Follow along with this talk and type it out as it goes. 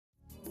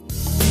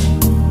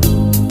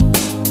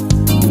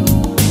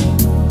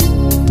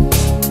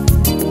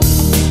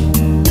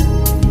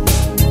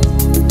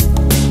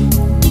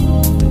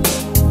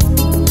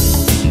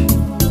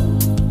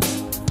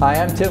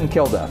I'm Tim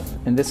Kilduff,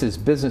 and this is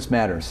Business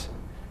Matters.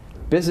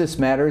 Business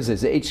Matters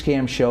is a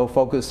HCAM show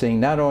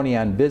focusing not only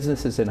on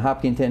businesses in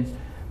Hopkinton,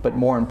 but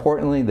more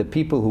importantly, the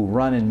people who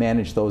run and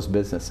manage those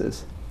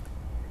businesses.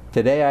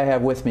 Today I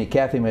have with me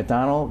Kathy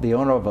McDonald, the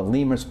owner of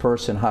Alima's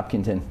Purse in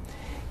Hopkinton.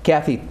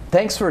 Kathy,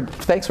 thanks for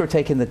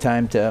taking the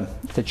time to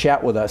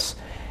chat with us.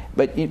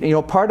 But you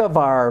know, part of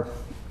our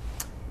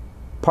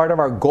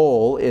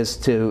goal is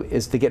to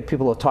get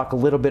people to talk a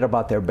little bit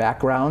about their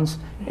backgrounds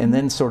and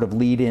then sort of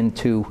lead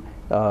into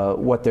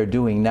what they're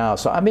doing now.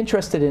 So I'm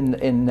interested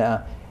in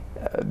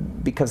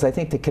because I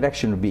think the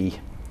connection would be,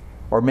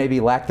 or maybe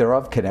lack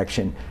thereof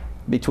connection,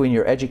 between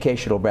your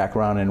educational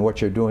background and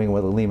what you're doing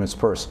with Alima's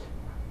Purse.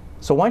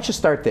 So why don't you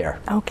start there?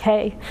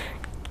 Okay.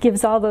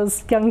 Gives all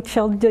those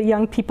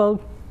young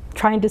people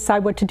trying to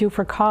decide what to do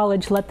for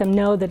college, let them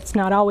know that it's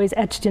not always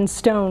etched in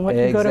stone what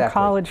you go to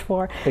college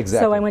for.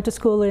 Exactly. So I went to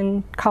school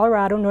in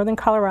Colorado, northern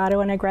Colorado,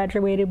 and I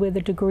graduated with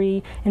a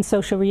degree in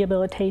social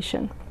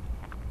rehabilitation.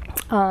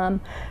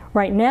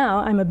 Right now,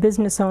 I'm a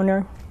business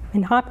owner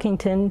in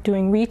Hopkinton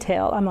doing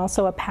retail. I'm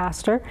also a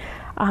pastor,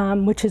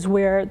 which is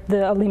where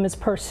the Alima's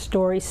Purse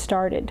story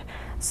started.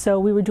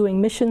 So we were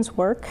doing missions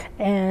work,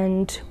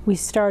 and we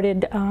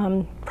started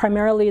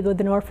primarily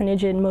with an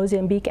orphanage in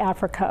Mozambique,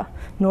 Africa,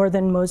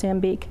 northern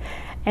Mozambique.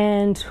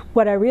 And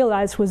what I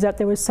realized was that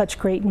there was such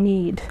great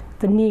need.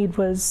 The need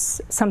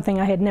was something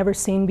I had never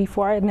seen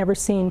before. I had never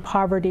seen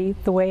poverty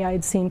the way I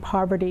had seen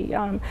poverty.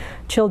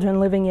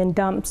 Children living in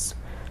dumps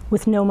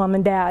with no mom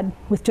and dad,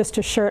 with just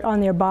a shirt on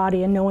their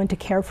body and no one to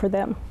care for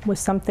them, was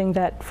something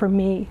that, for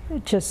me,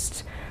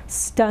 just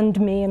stunned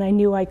me, and I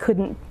knew I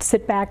couldn't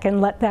sit back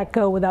and let that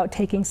go without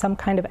taking some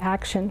kind of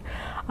action.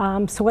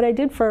 So what I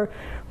did for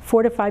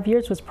 4 to 5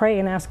 years was pray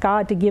and ask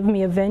God to give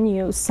me a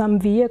venue, some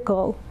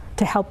vehicle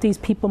to help these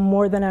people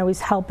more than I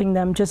was helping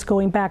them, just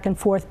going back and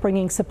forth,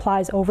 bringing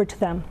supplies over to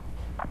them.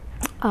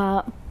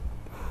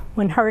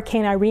 When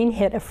Hurricane Irene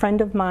hit, a friend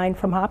of mine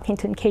from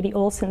Hopkinton, Katie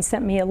Olson,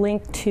 sent me a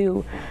link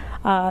to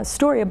a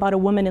story about a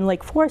woman in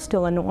Lake Forest,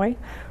 Illinois,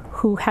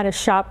 who had a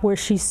shop where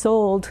she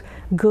sold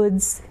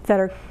goods that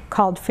are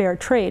called fair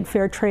trade.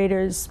 Fair trade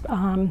is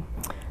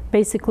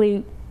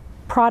basically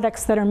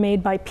products that are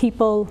made by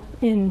people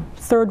in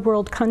third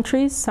world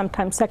countries,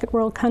 sometimes second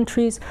world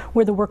countries,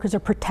 where the workers are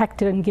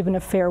protected and given a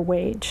fair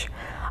wage.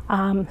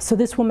 So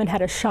this woman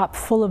had a shop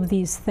full of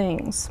these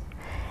things.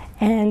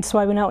 And so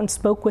I went out and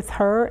spoke with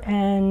her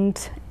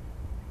and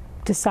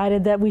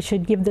decided that we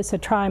should give this a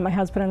try. My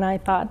husband and I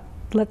thought,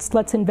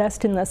 let's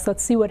invest in this,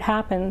 let's see what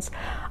happens.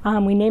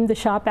 We named the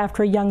shop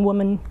after a young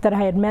woman that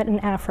I had met in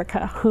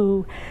Africa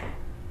who,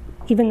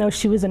 even though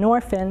she was an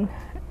orphan,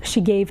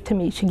 she gave to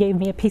me. She gave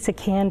me a piece of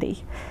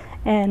candy.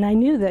 And I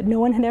knew that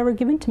no one had ever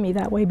given to me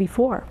that way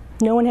before.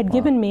 No one had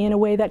given me in a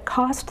way that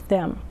cost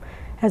them,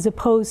 as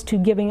opposed to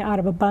giving out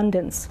of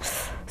abundance.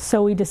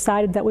 So we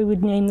decided that we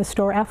would name the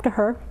store after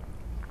her,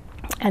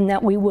 and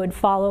that we would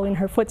follow in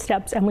her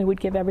footsteps, and we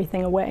would give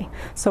everything away.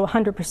 So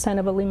 100%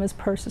 of Alima's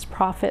Purse's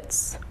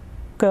profits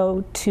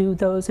go to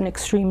those in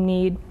extreme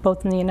need,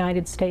 both in the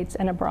United States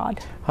and abroad.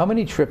 How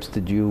many trips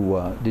did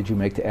you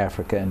make to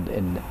Africa,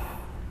 and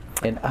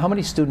how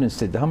many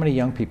how many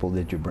young people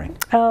did you bring?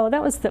 Oh,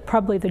 that was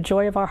probably the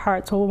joy of our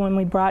hearts when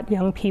we brought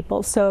young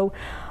people. So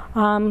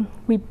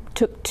we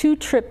took 2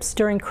 trips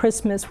during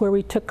Christmas where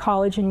we took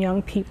college and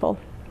young people.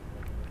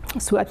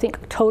 So I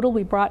think total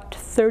we brought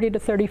 30 to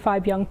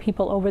 35 young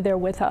people over there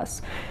with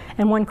us.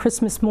 And one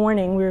Christmas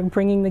morning we were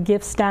bringing the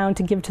gifts down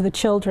to give to the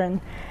children,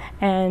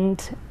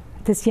 and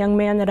this young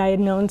man that I had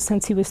known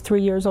since he was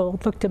 3 years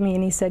old looked at me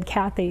and he said,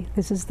 "Kathy,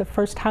 this is the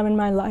first time in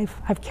my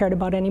life I've cared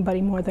about anybody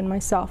more than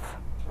myself."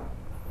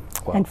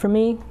 Wow. And for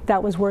me,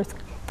 that was worth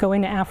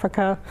going to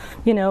Africa,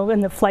 you know,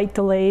 and the flight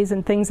delays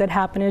and things that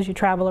happen as you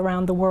travel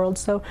around the world.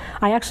 So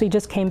I actually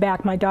just came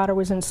back. My daughter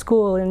was in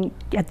school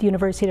at the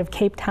University of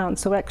Cape Town,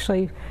 so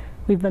actually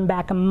we've been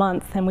back a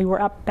month, and we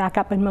were back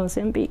up in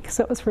Mozambique,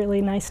 so it was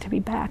really nice to be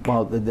back.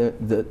 Well,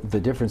 the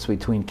difference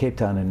between Cape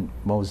Town and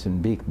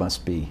Mozambique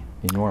must be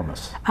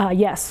enormous.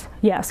 Yes.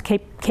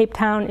 Cape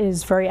Town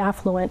is very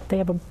affluent. They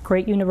have a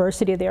great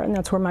university there, and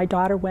that's where my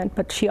daughter went.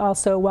 But she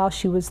also, while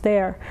she was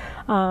there,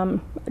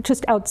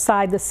 just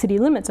outside the city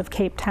limits of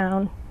Cape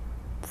Town,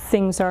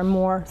 things are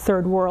more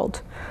third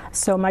world.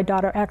 So my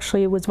daughter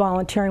actually was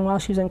volunteering while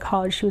she was in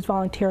college. She was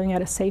volunteering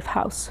at a safe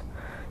house,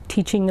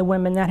 teaching the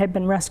women that had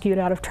been rescued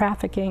out of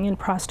trafficking and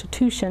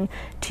prostitution,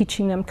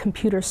 teaching them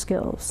computer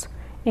skills,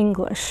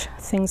 English,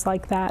 things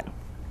like that.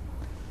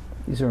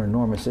 These are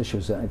enormous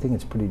issues. I think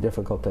it's pretty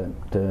difficult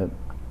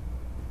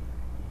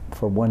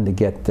for one to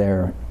get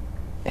their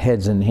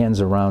heads and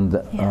hands around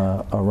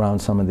around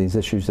some of these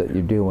issues that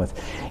you deal with.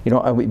 You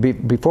know,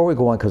 before we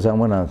go on, because I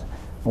want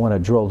to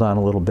drill down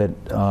a little bit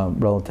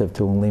relative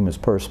to Alima's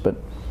Purse, but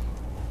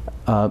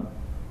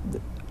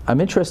I'm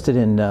interested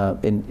in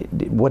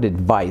what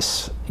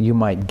advice you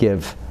might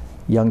give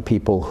young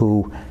people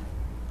who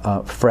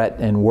fret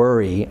and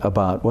worry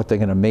about what they're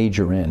going to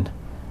major in,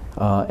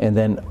 and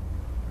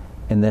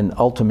then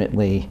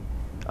ultimately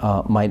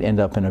might end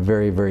up in a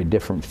very, very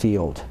different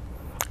field.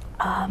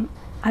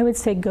 I would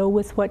say go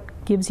with what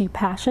gives you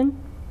passion,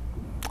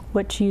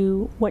 what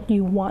you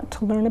want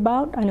to learn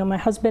about. I know my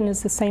husband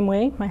is the same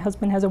way. My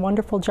husband has a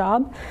wonderful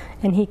job,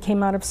 and he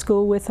came out of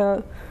school with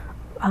a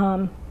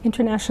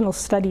international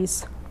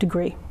studies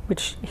degree,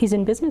 which he's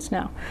in business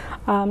now.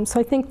 So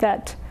I think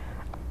that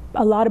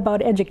a lot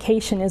about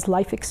education is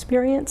life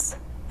experience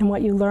and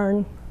what you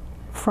learn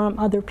from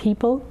other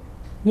people.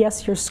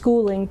 Yes, you're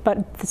schooling,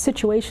 but the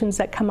situations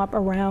that come up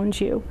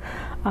around you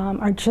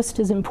are just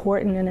as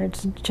important and are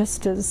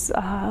just as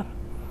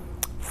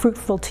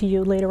fruitful to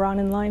you later on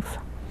in life.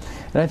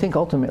 And I think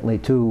ultimately,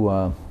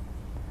 too,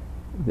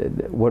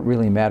 what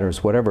really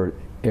matters, whatever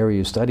area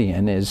you study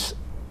in, is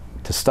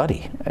to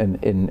study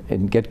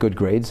and get good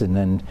grades, and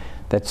then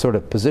that sort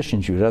of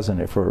positions you, doesn't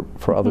it,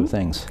 for other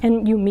things.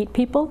 And you meet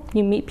people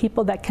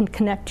that can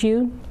connect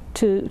you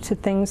to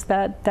things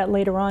that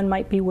later on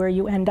might be where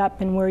you end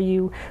up and where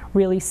you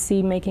really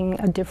see making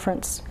a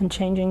difference and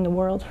changing the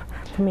world.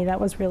 For me, that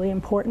was really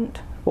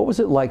important. What was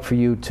it like for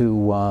you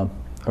to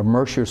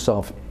immerse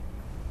yourself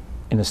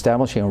in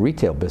establishing a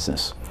retail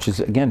business, which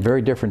is, again,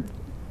 very different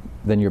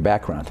than your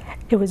background?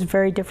 It was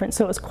very different.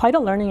 So it was quite a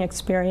learning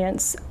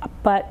experience,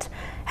 but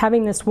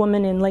having this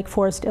woman in Lake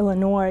Forest,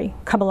 Illinois,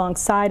 come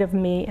alongside of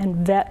me and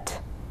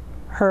vet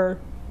her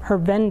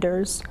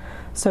vendors,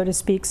 so to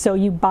speak. So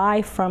you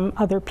buy from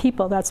other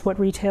people. That's what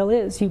retail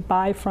is. You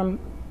buy from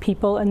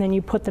people and then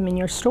you put them in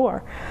your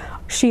store.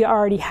 She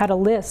already had a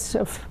list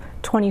of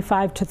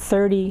 25 to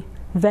 30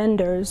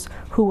 vendors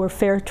who were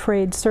fair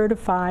trade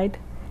certified,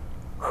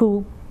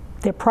 who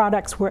their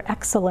products were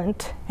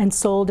excellent and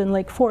sold in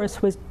Lake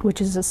Forest,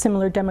 which is a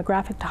similar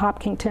demographic to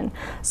Hopkinton.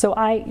 So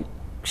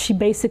she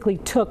basically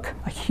took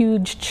a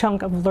huge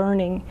chunk of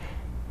learning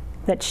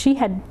that she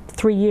had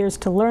 3 years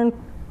to learn.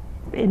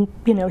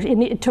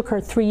 It took her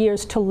 3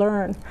 years to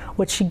learn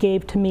what she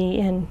gave to me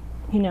in,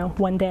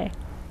 one day.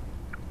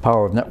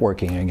 Power of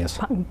networking, I guess.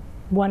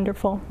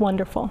 Wonderful,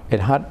 wonderful.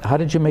 And how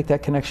did you make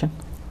that connection?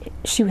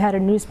 She had a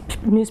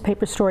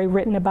newspaper story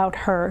written about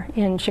her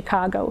in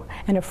Chicago,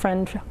 and a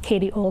friend,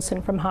 Katie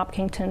Olson from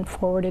Hopkinton,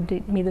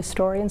 forwarded me the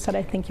story and said,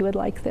 "I think you would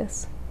like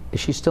this." Is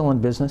she still in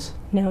business?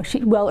 No,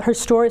 her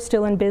store is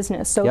still in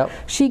business. So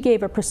she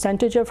gave a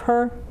percentage of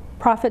her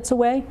profits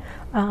away,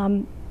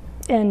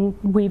 and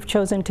we've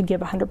chosen to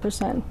give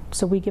 100%.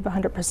 So we give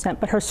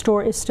 100%, but her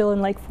store is still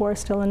in Lake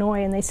Forest,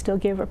 Illinois, and they still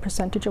give a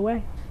percentage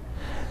away.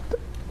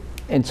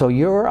 And so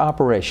your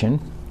operation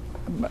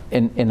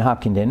in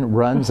Hopkinton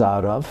runs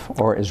out of,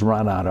 or is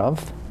run out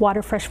of?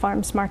 Water Fresh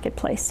Farms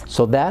Marketplace.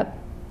 So that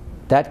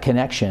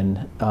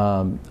connection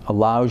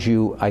allows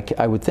you,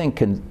 I would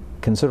think,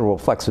 considerable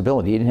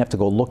flexibility. You didn't have to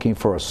go looking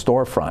for a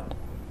storefront.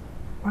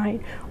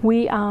 Right.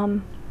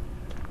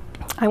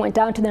 I went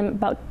down to them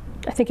about,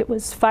 I think it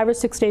was 5 or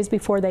 6 days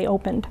before they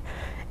opened,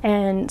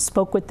 and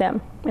spoke with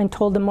them and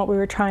told them what we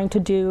were trying to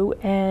do,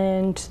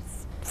 and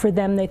for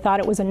them they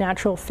thought it was a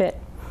natural fit.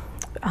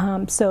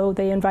 So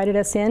they invited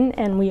us in,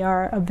 and we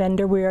are a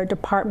vendor, we are a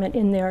department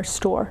in their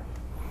store.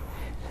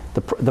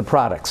 The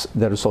products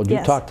that are sold, you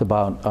Yes. talked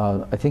about,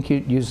 I think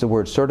you used the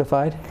word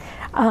certified?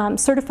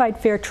 Certified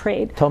Fair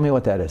Trade. Tell me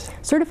what that is.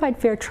 Certified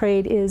Fair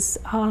Trade is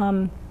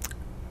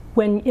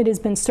when it has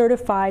been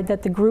certified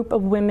that the group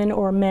of women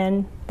or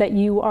men that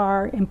you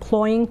are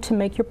employing to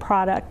make your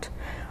product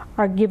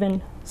are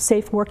given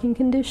safe working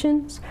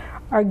conditions,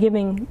 are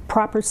giving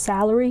proper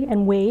salary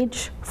and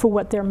wage for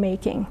what they're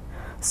making.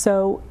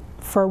 So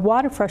for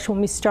Waterfresh, when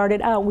we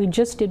started out, we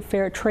just did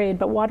fair trade,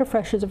 but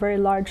Waterfresh is a very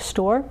large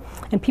store,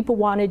 and people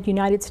wanted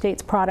United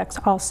States products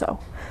also.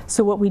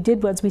 So what we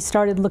did was we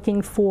started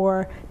looking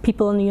for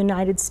people in the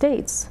United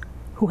States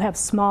who have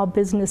small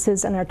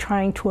businesses and are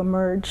trying to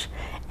emerge.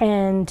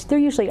 And they're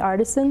usually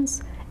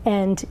artisans,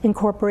 and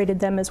incorporated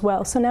them as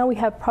well. So now we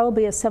have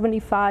probably a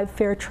 75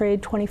 fair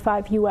trade,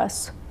 25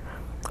 US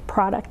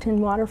product in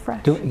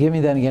Waterfresh. Give me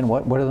that again.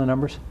 What are the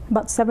numbers?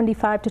 About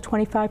 75 to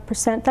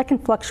 25%. That can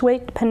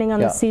fluctuate depending on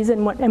the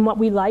season and what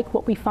we like,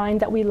 what we find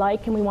that we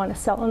like and we want to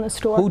sell in the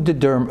store.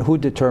 Who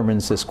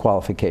determines this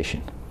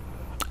qualification?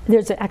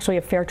 There's actually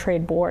a fair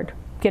trade board.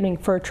 Getting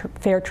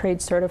fair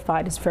trade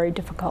certified is very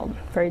difficult,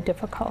 very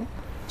difficult.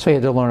 So you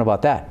had to learn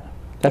about that.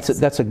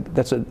 That's a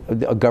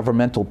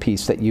governmental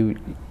piece that you.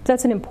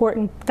 That's an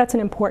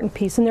important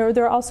piece, and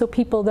there are also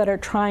people that are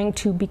trying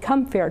to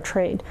become fair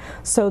trade.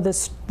 So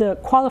the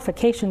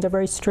qualifications are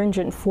very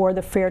stringent for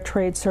the fair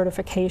trade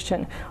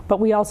certification. But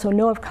we also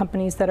know of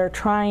companies that are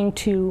trying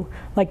to,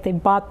 like they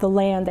bought the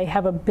land, they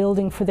have a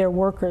building for their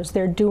workers,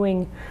 they're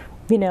doing,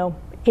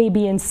 A,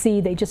 B, and C.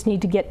 They just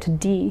need to get to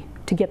D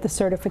to get the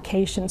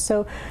certification.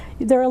 So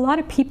there are a lot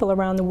of people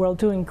around the world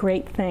doing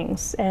great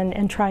things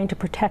and trying to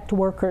protect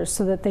workers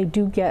so that they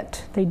do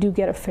get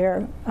a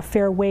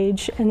fair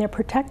wage, and they're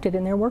protected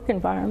in their work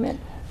environment.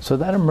 So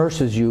that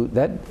immerses you.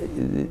 That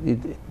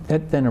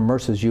then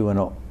immerses you in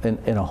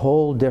a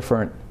whole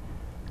different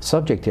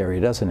subject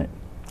area, doesn't it?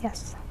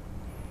 Yes.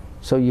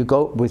 So you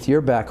go with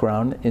your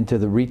background into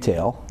the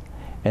retail,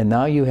 and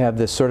now you have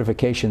this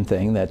certification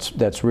thing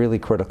that's really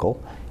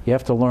critical. You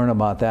have to learn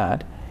about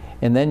that.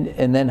 And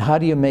then how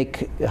did you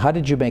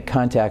make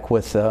contact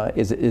with,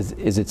 is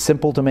it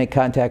simple to make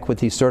contact with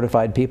these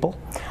certified people?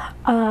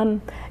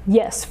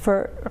 Yes,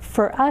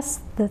 for us,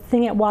 the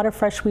thing at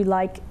Waterfresh, we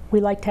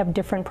like to have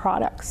different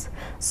products.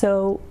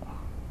 So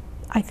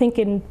I think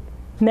in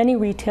many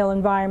retail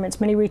environments,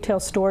 many retail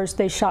stores,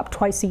 they shop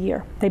twice a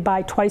year. They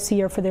buy twice a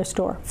year for their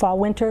store, fall,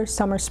 winter,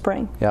 summer,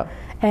 spring. Yeah.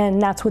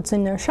 And that's what's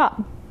in their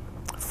shop.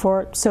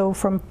 For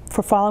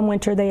fall and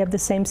winter, they have the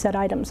same set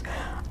items.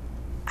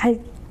 I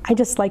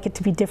just like it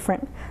to be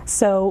different.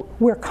 So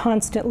we're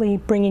constantly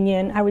bringing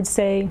in, I would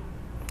say,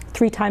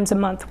 3 times a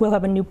month, we'll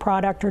have a new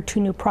product or 2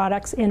 new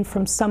products in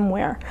from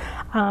somewhere.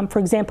 For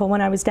example,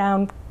 when I was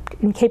down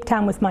in Cape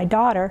Town with my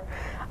daughter,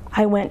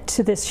 I went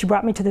to this, she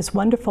brought me to this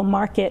wonderful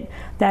market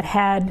that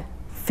had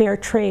fair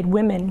trade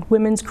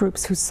women's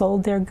groups who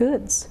sold their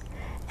goods.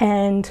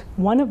 And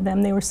one of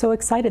them, they were so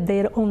excited, they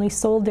had only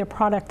sold their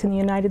product in the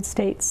United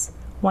States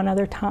one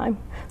other time.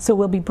 So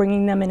we'll be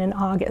bringing them in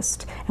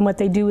August. And what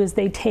they do is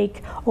they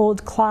take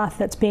old cloth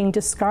that's being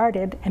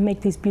discarded and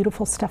make these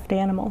beautiful stuffed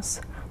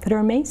animals that are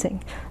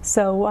amazing.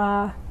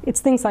 So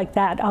it's things like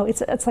that. Oh,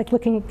 it's like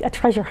looking a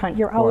treasure hunt.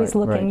 You're always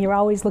looking. You're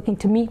always looking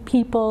to meet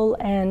people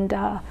and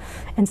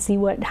see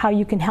how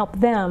you can help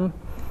them,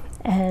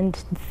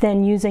 and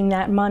then using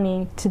that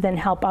money to then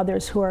help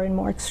others who are in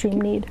more extreme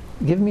need.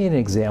 Give me an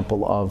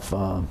example of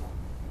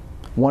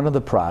one of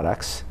the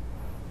products,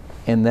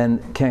 and then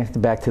connect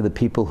back to the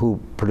people who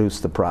produce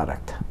the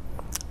product.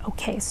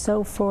 Okay,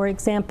 so for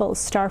example,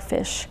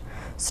 Starfish.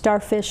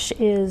 Starfish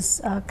is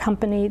a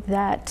company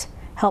that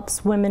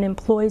helps women,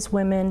 employs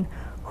women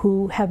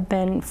who have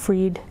been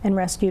freed and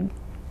rescued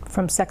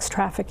from sex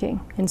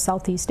trafficking in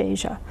Southeast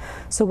Asia.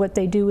 So what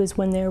they do is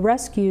when they're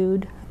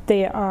rescued,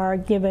 they are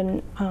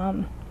given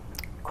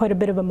quite a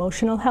bit of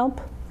emotional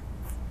help.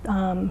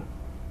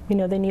 You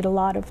know, they need a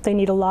lot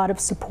of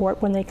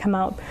support when they come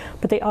out,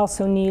 but they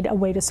also need a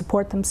way to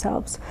support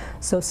themselves.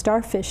 So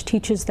Starfish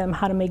teaches them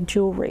how to make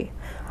jewelry,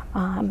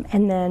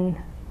 and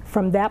then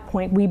from that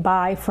point we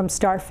buy from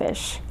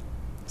Starfish.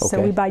 Okay.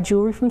 So we buy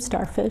jewelry from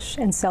Starfish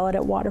and sell it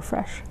at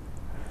Waterfresh.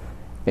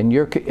 And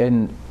you've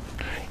been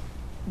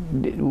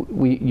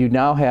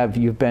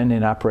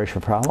in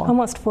operation for how long?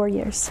 Almost 4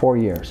 years. 4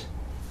 years,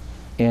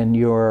 and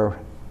you're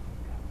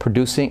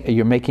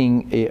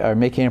making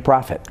a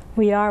profit.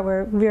 We are.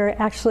 We're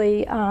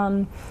actually.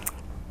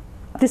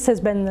 This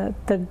has been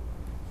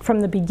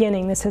from the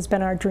beginning. This has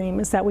been our dream: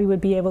 is that we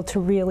would be able to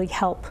really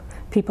help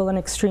people in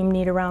extreme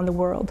need around the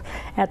world.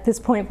 At this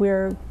point,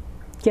 we're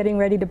getting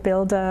ready to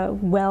build a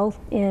well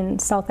in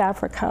South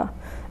Africa,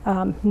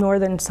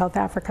 northern South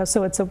Africa.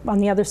 So it's on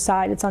the other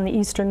side. It's on the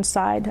eastern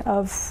side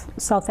of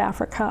South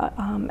Africa,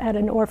 at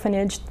an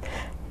orphanage.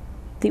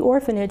 The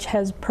orphanage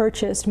has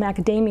purchased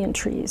macadamia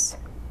trees.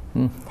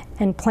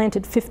 And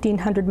planted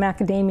 1,500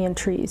 macadamia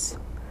trees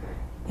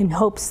in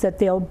hopes that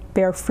they'll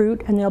bear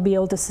fruit and they'll be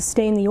able to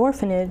sustain the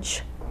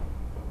orphanage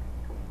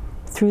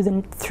through the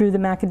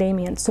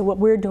macadamia. So what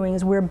we're doing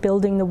is we're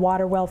building the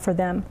water well for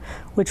them,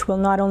 which will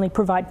not only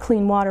provide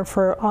clean water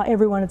for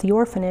everyone at the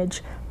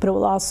orphanage, but it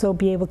will also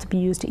be able to be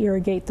used to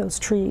irrigate those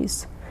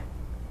trees.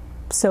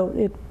 So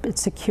it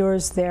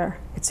secures their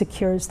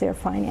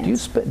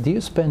finance. Do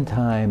you spend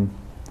time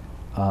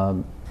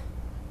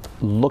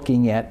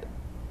looking at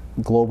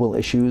global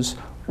issues,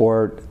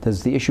 or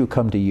does the issue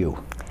come to you?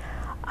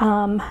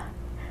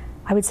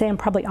 I would say I'm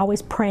probably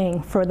always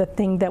praying for the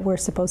thing that we're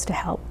supposed to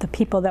help, the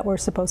people that we're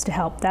supposed to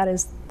help. That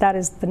is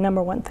the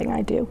 #1 thing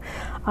I do.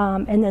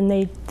 And then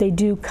they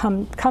do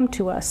come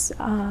to us.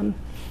 I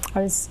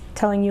was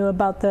telling you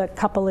about the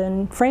couple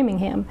in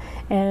Framingham,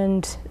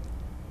 and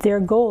their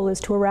goal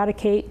is to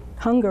eradicate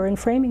hunger in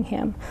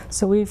Framingham.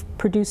 So we've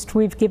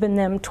given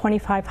them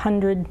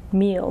 2,500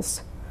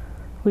 meals.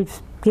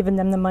 We've given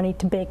them the money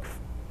to bake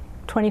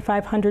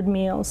 2,500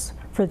 meals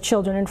for the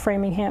children in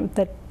Framingham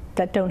that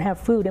don't have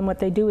food. And what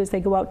they do is they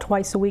go out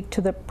twice a week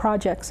to the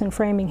projects in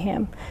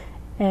Framingham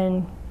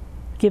and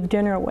give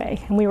dinner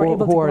away. And we were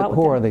able to go out with them.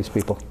 Who are these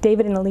people?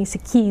 David and Elisa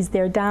Keys.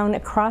 They're down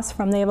across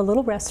from, they have a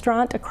little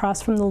restaurant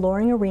across from the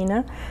Loring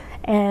Arena.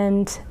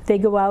 And they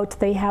go out,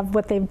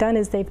 what they've done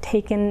is they've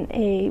taken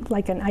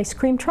an ice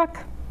cream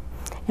truck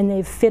and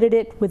they've fitted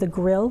it with a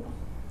grill.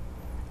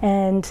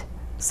 And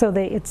so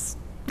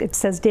it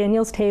says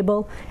Daniel's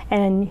Table,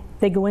 and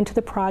they go into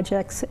the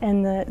projects,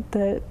 and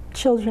the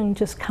children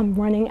just come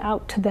running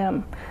out to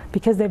them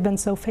because they've been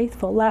so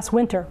faithful. Last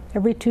winter,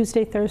 every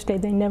Tuesday, Thursday,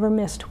 they never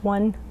missed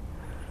one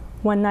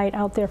night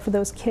out there for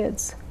those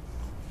kids.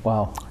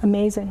 Wow.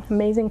 Amazing,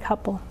 amazing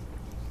couple.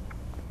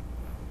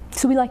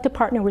 So we like to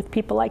partner with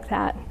people like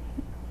that.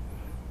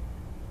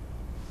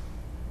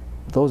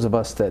 Those of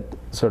us that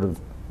sort of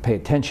pay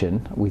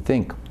attention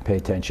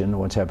to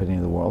what's happening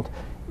in the world,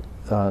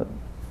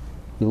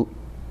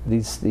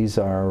 these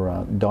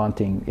are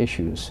daunting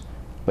issues,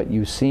 but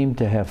you seem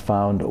to have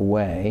found a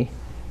way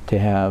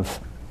to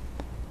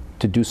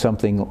do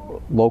something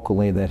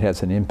locally that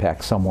has an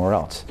impact somewhere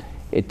else.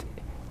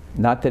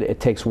 Not that it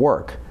takes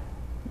work,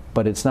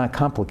 but it's not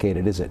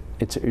complicated, is it?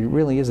 It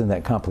really isn't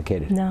that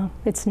complicated. No,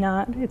 it's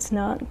not. It's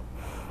not.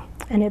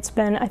 And it's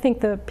been, I think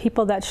the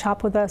people that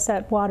shop with us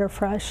at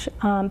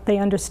WaterFresh, they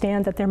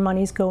understand that their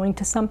money's going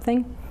to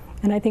something,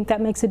 and I think that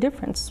makes a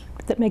difference.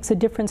 That makes a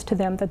difference to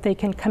them, that they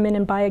can come in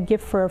and buy a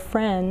gift for a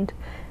friend,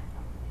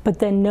 but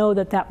then know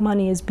that that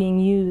money is being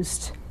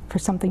used for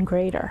something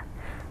greater.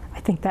 I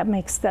think that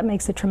makes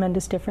a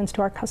tremendous difference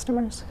to our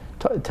customers.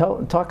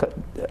 Talk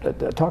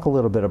a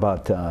little bit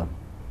about the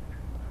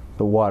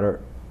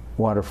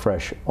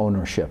WaterFresh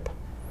ownership,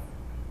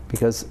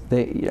 because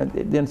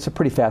it's a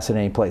pretty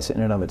fascinating place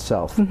in and of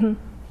itself.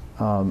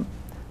 Mm-hmm.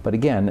 But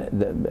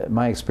again,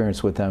 my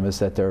experience with them is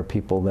that there are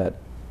people that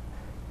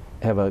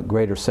have a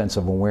greater sense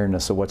of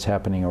awareness of what's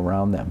happening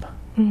around them.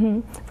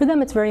 Mm-hmm. For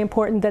them, it's very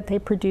important that they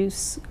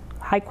produce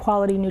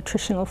high-quality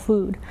nutritional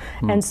food.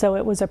 And so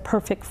it was a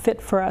perfect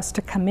fit for us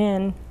to come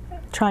in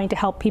trying to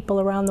help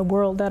people around the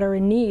world that are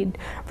in need.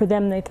 For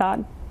them, they thought,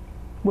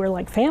 we're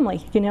like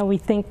family. You know, we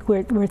think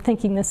we're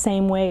thinking the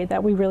same way,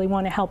 that we really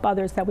want to help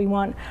others, that we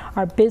want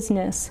our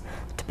business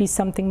to be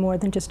something more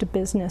than just a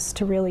business,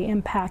 to really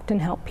impact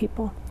and help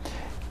people.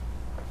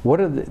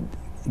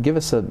 Give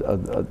us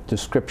a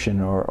description,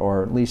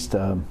 or at least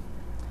an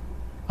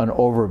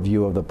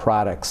overview of the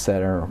products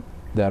that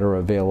are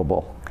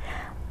available.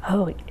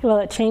 Oh, well,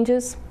 it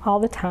changes all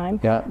the time.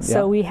 Yeah.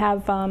 So we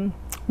have,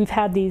 we've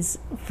had these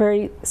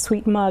very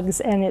sweet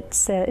mugs, and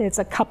it's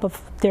a cup of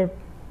their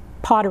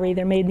pottery.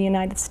 They're made in the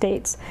United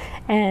States,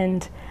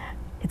 and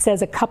it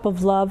says a cup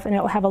of love, and it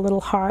will have a little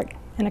heart,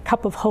 and a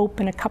cup of hope,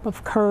 and a cup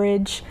of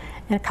courage,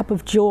 and a cup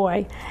of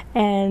joy.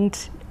 And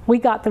we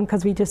got them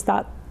because we just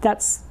thought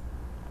that's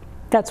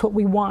what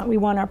we want. We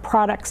want our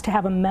products to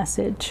have a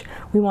message.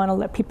 We want to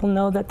let people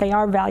know that they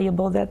are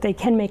valuable, that they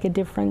can make a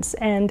difference.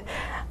 And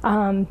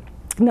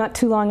not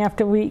too long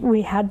after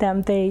we had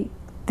them, they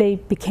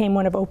became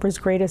one of Oprah's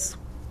greatest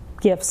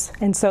gifts.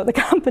 And so the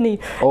company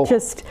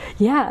just,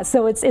 yeah,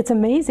 so it's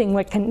amazing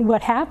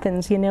what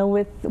happens, you know,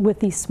 with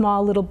these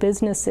small little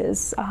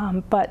businesses.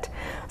 But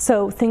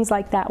so things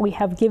like that. We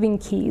have Giving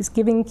Keys.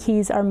 Giving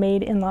Keys are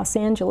made in Los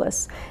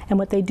Angeles, and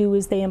what they do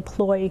is they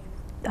employ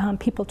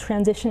people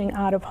transitioning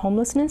out of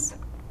homelessness.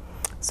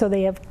 So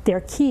they have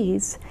their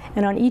keys,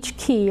 and on each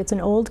key, it's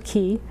an old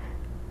key,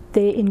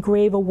 they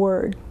engrave a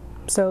word.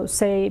 So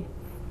say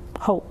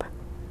hope.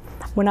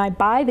 When I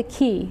buy the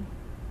key,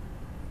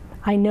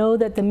 I know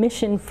that the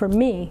mission for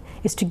me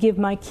is to give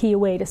my key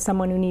away to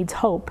someone who needs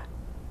hope.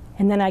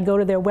 And then I go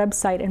to their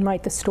website and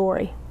write the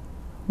story,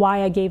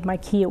 why I gave my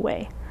key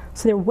away.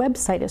 So their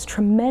website is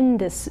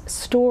tremendous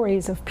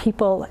stories of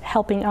people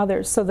helping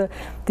others. So the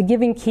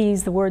Giving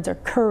Keys, the words are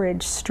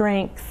courage,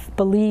 strength,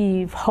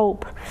 believe,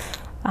 hope,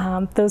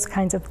 those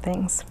kinds of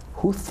things.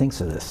 Who thinks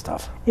of this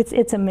stuff?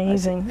 It's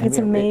amazing. It's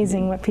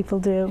amazing what people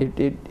do.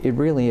 It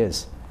really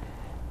is.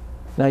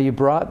 Now you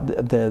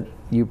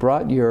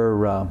brought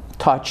your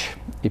touch,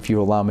 if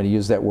you allow me to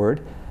use that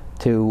word,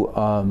 to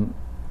an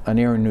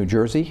area in New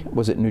Jersey.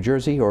 Was it New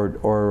Jersey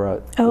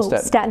or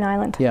Staten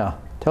Island. Yeah.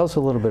 Tell us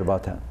a little bit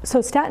about that. So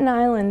Staten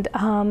Island,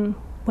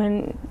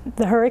 when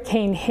the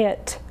hurricane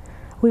hit,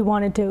 we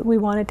wanted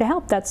to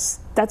help. That's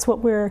what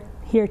we're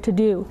here to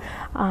do.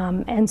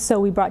 And so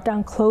we brought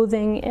down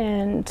clothing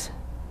and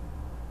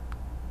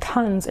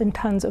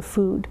tons of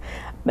food.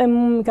 And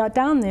when we got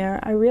down there,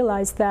 I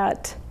realized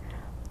that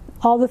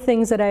all the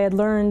things that I had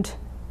learned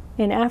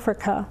in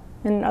Africa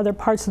and other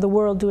parts of the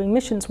world doing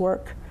missions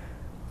work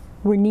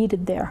were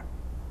needed there,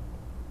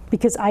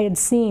 because I had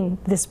seen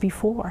this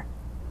before.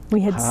 We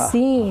had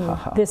seen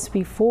this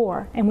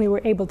before, and we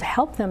were able to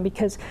help them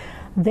because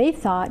they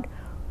thought,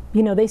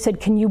 you know, they said,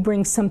 can you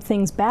bring some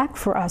things back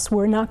for us?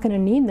 We're not going to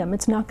need them.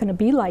 It's not going to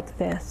be like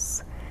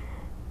this.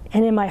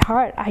 And in my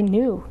heart, I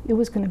knew it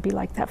was going to be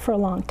like that for a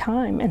long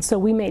time. And so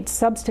we made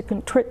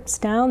subsequent trips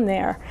down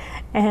there.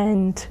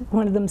 And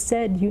one of them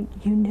said, you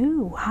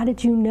knew. How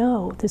did you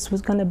know this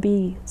was going to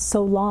be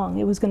so long?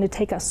 It was going to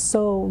take us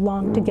so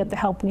long to get the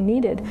help we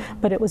needed.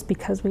 But it was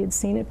because we had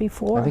seen it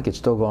before. I think it's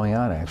still going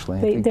on, actually.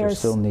 I think there's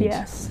still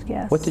needs.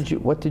 Yes.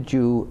 What did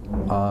you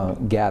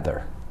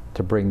gather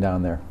to bring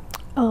down there?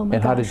 Oh my gosh.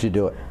 And how did you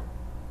do it?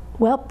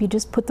 Well, you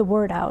just put the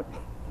word out.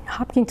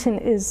 Hopkinton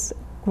is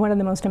one of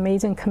the most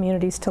amazing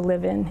communities to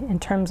live in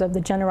terms of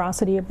the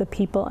generosity of the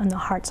people and the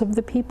hearts of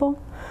the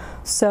people.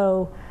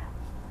 So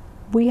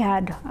we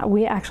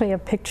actually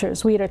have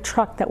pictures. We had a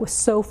truck that was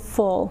so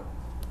full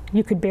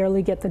you could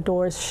barely get the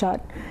doors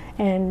shut.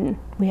 And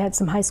we had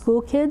some high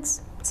school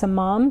kids, some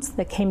moms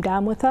that came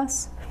down with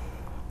us,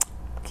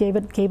 gave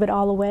it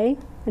all away.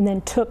 And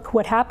then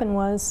what happened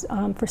was,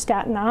 for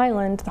Staten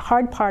Island, the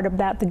hard part of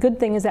that, the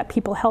good thing is that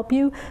people help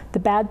you. The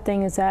bad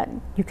thing is that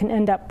you can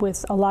end up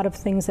with a lot of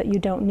things that you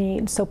don't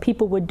need. So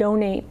people would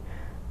donate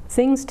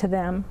things to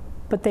them,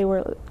 but they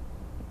were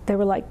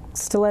like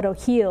stiletto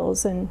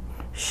heels and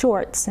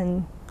shorts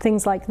and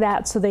things like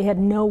that. So they had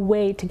no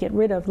way to get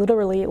rid of.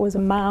 Literally, it was a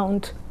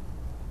mound,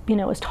 you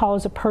know, as tall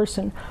as a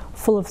person,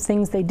 full of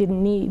things they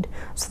didn't need.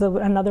 So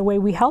another way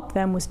we helped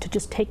them was to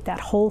just take that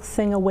whole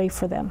thing away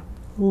for them.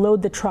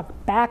 Load the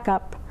truck back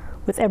up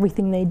with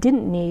everything they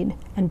didn't need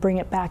and bring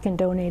it back and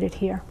donate it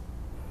here.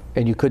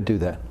 And you could do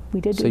that? We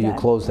did do that. So that. you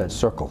closed that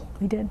circle?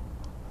 We did.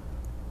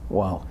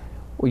 Wow.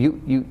 Well,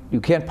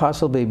 you can't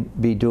possibly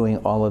be doing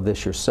all of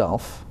this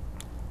yourself.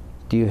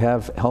 Do you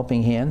have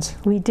helping hands?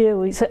 We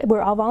do.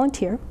 We're all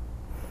volunteer.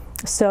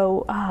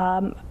 So,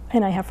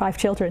 and I have 5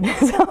 children.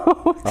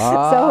 So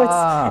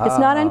it's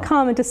not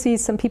uncommon to see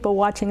some people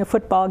watching a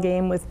football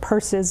game with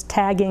purses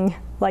tagging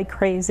like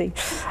crazy.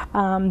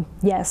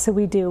 Yes, so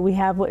we do. We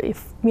have,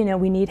 if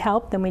we need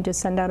help, then we just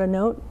send out a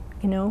note.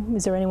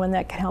 Is there anyone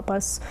that can help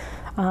us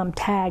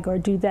tag or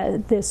do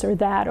this or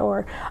that?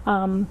 Or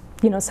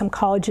some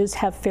colleges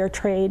have fair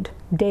trade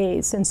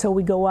days, and so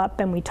we go up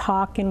and we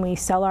talk and we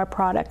sell our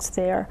products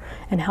there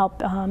and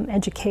help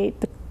educate.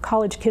 The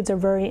college kids are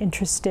very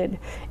interested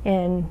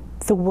in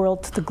the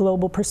world, the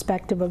global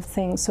perspective of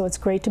things, so it's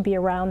great to be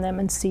around them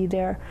and see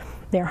their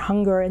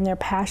hunger and their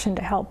passion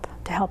to help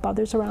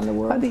others around the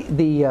world.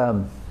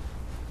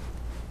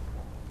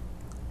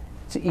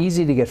 It's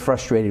easy to get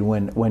frustrated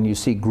when you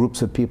see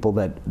groups of people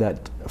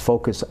that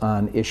focus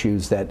on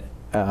issues that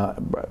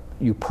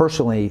you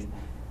personally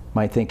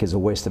might think is a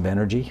waste of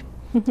energy.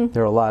 Mm-hmm.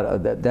 There are a lot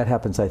of, that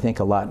happens, I think,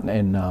 a lot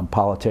in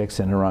politics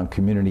and around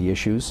community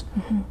issues.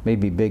 Mm-hmm.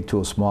 Maybe big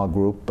to a small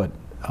group, but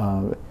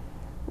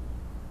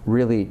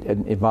really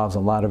it involves a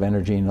lot of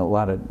energy and a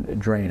lot of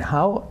drain.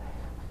 How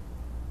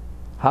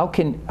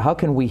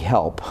can we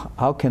help?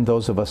 How can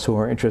those of us who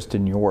are interested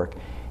in your work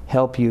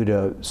help you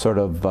to sort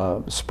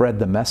of spread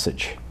the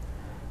message?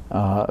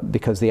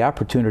 Because the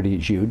opportunity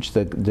is huge,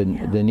 the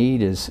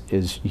need is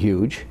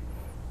huge,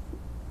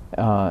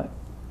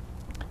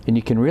 and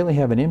you can really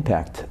have an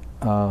impact,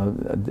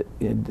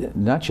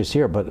 not just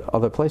here but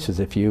other places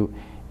if you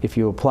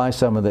apply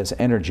some of this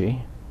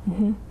energy,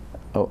 mm-hmm.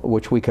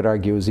 Which we could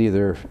argue is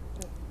either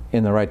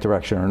in the right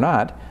direction or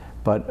not.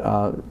 But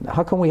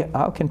how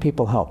can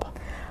people help?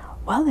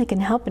 Well, they can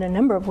help in a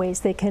number of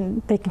ways. They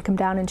can come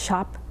down and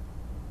shop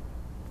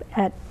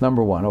at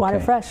number one, okay. Water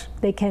Fresh.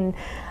 They can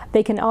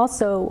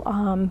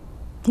also,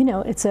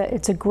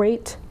 it's a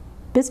great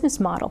business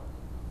model.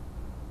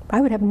 I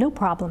would have no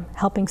problem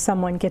helping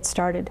someone get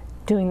started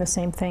doing the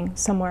same thing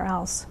somewhere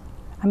else.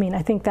 I mean,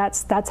 I think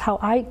that's how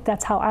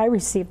I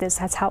received this.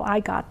 That's how I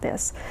got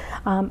this.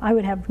 I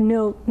would have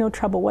no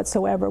trouble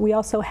whatsoever. We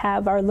also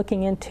are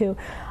looking into.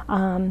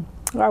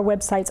 Our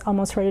website's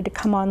almost ready to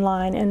come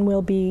online, and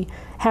we'll be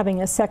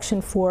having a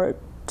section for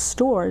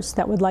stores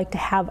that would like to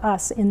have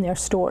us in their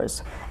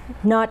stores.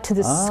 Not to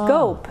the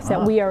scope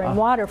that we are in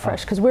Water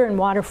Fresh, because we're in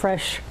Water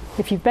Fresh.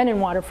 If you've been in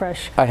Water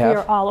Fresh, we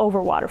are all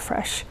over Water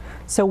Fresh.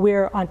 So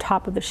we're on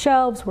top of the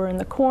shelves, we're in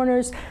the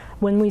corners.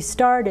 When we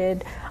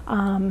started,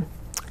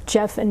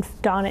 Jeff and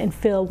Donna and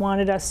Phil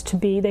wanted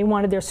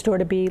their store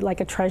to be like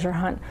a treasure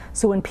hunt.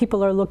 So when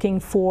people are looking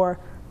for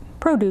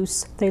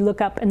produce, they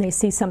look up and they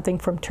see something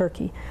from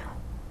Turkey.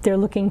 They're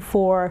looking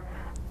for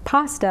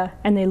pasta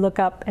and they look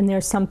up and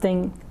there's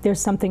something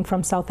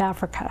from South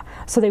Africa.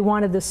 So they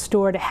wanted the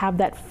store to have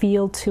that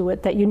feel to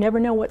it, that you never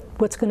know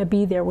what's going to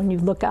be there when you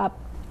look up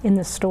in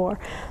the store.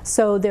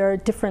 So there are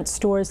different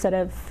stores that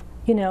have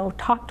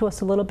talked to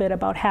us a little bit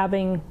about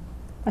having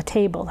a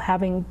table,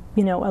 having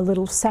a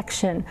little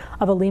section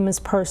of Alima's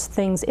Purse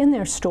things in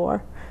their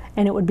store,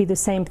 and it would be the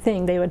same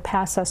thing. They would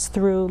pass us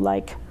through,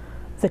 like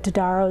the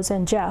Tadaros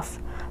and Jeff.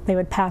 They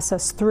would pass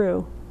us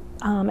through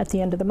at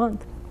the end of the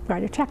month.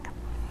 Write a check.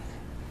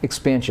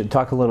 Expansion.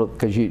 Talk a little,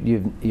 because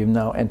you've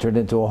now entered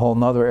into a whole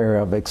nother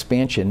area of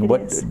expansion.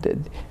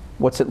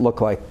 What's it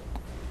look like?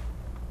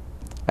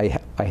 I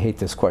hate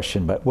this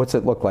question, but what's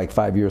it look like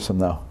 5 years from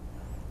now?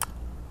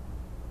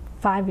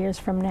 5 years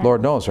from now.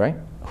 Lord knows, right?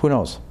 Who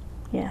knows?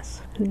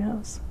 Yes, who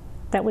knows?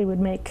 That we would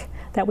make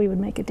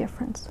a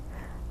difference.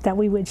 That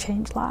we would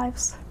change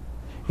lives.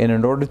 And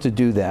in order to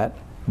do that,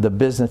 the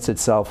business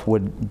itself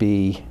would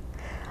be.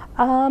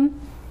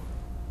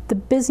 The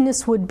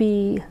business would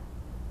be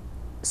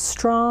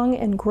strong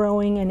and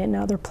growing and in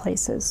other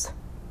places.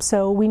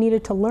 So we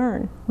needed to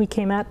learn. We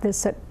came at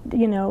this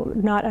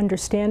not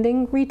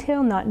understanding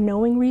retail, not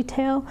knowing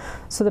retail.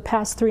 So the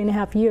past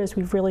 3.5 years,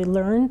 we've really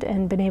learned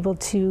and been able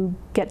to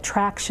get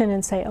traction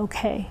and say,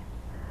 okay,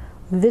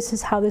 this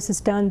is how this is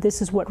done.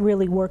 This is what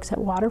really works at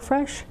Water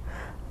Fresh.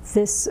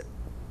 This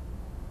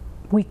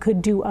we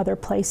could do other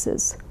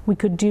places. We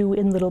could do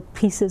in little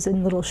pieces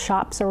in little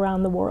shops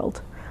around the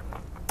world.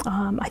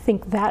 I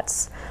think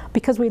that's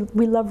because we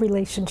love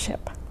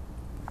relationship.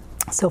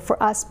 So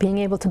for us, being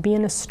able to be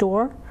in a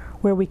store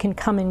where we can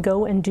come and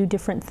go and do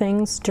different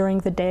things during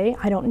the day,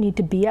 I don't need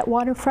to be at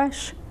Water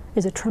Fresh,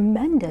 is a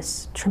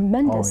tremendous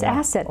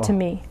asset to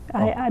me.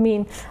 I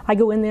mean, I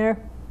go in there,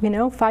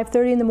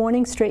 5:30 in the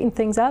morning, straighten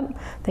things up.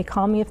 They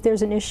call me if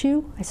there's an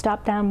issue. I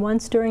stop down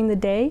once during the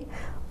day,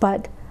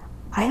 but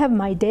I have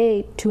my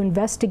day to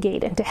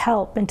investigate and to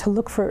help and to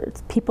look for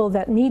people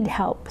that need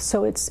help.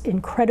 So it's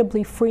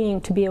incredibly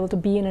freeing to be able to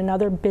be in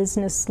another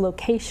business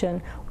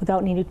location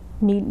without me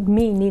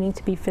needing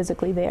to be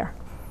physically there.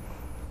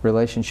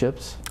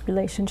 Relationships?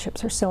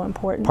 Relationships are so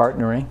important.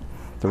 Partnering,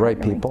 the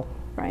right people.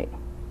 Right,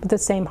 with the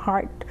same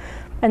heart.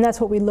 And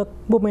that's what we look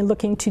when we're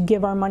looking to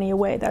give our money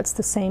away. That's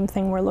the same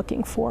thing we're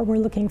looking for. We're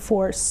looking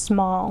for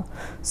small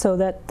so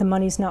that the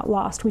money's not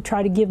lost. We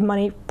try to give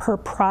money per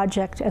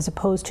project as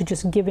opposed to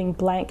just giving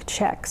blank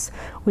checks.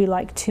 We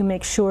like to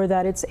make sure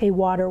that it's a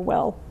water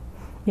well.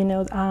 You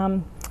know,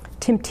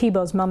 Tim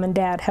Tebow's mom and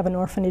dad have an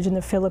orphanage in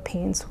the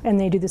Philippines, and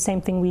they do the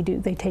same thing we do.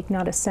 They take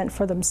not a cent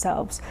for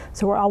themselves.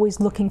 So we're always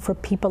looking for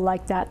people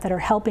like that are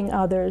helping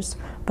others,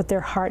 but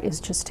their heart is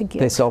just to give.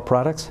 They sell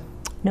products?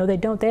 No, they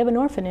don't. They have an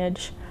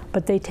orphanage,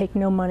 but they take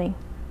no money.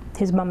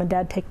 His mom and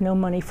dad take no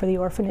money for the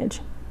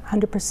orphanage.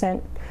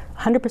 100%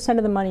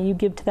 of the money you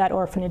give to that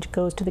orphanage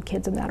goes to the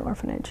kids in that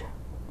orphanage.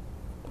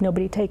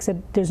 Nobody takes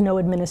it. There's no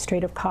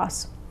administrative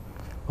costs.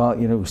 Well,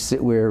 you know,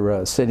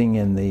 we're sitting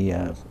in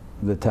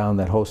the town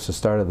that hosts the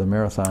start of the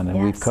marathon, and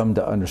Yes. we've come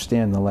to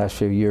understand in the last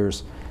few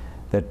years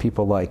that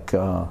people like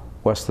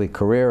Wesley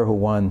Carrere, who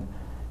won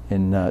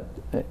in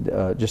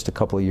just a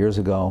couple of years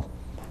ago,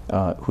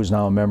 who's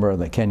now a member of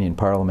the Kenyan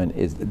Parliament,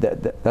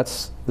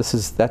 that's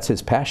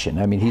his passion.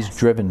 I mean, Yes. he's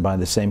driven by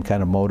the same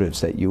kind of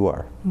motives that you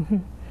are. Mm-hmm.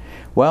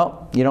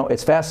 Well, you know,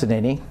 it's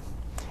fascinating,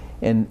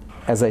 and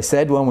as I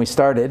said when we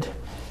started,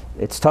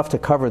 it's tough to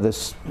cover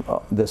this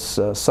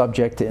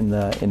subject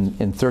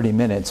in 30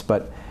 minutes,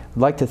 but I'd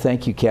like to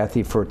thank you,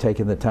 Kathy, for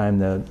taking the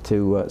time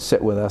to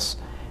sit with us.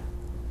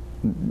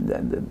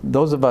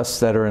 Those of us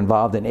that are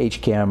involved in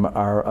HCAM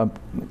are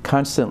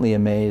constantly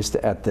amazed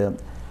at the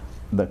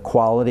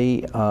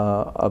quality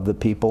of the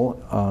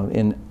people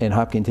in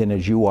Hopkinton,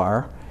 as you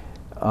are,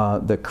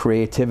 the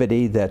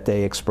creativity that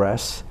they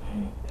express,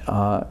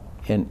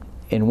 and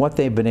what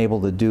they've been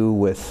able to do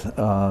with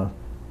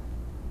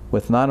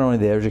not only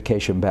their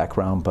education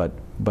background,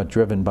 but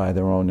driven by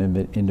their own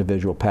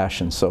individual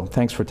passions. So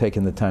thanks for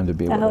taking the time to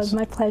be with us. It was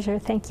my pleasure.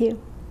 Thank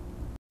you.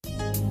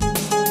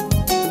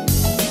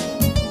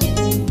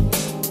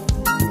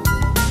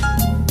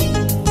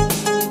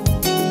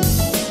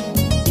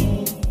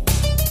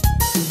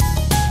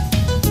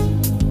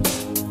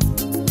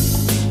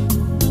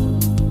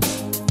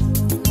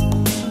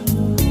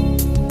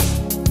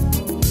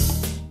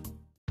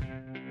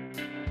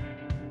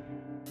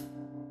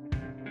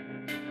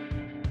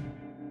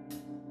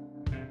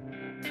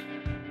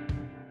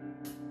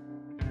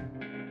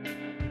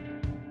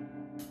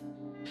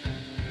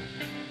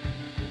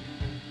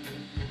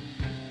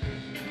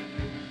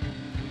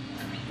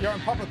 You're on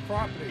public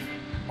property.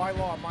 By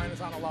law,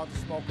 minors aren't allowed to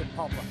smoke in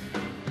public.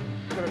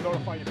 You're going to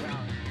notify your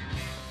parents.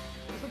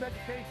 Some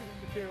education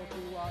is material to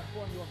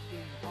inform you of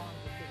being harmed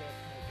with cigarette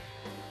smoking.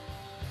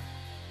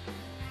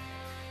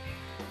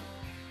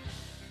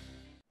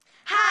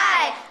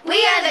 Hi, we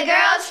are the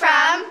girls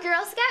from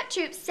Girl Scout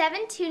Troop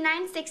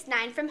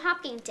 72969 from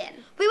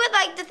Hopkinton. We would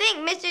like to thank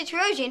Mr.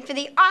 Trojan for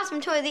the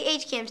awesome tour of the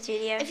HCAM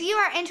studio. If you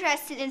are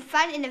interested in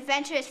fun and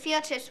adventurous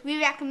field trips,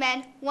 we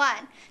recommend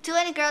 1.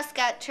 Join a Girl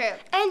Scout troop.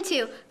 And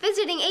 2,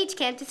 visiting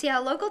HCAM to see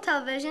how local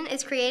television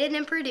is created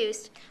and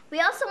produced. We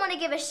also want to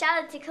give a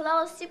shout out to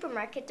Colello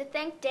Supermarket to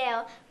thank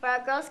Dale for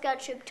our Girl Scout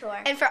troop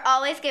tour. And for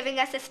always giving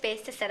us a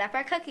space to set up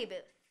our cookie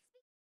booth.